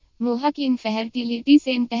Mohawk Infertility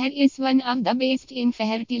Center is one of the best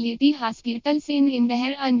infertility hospitals in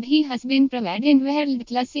Indore and he has been providing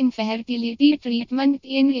world-class infertility treatment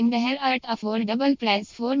in Indore at affordable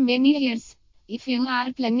price for many years. If you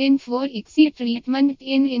are planning for ICSI treatment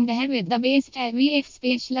in Indore with the best IVF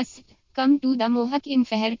specialist, come to the Mohawk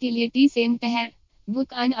Infertility Center. Book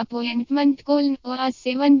an appointment call or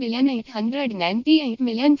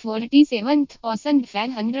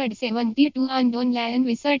 7,898,047,572 and online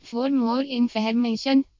visit for more information.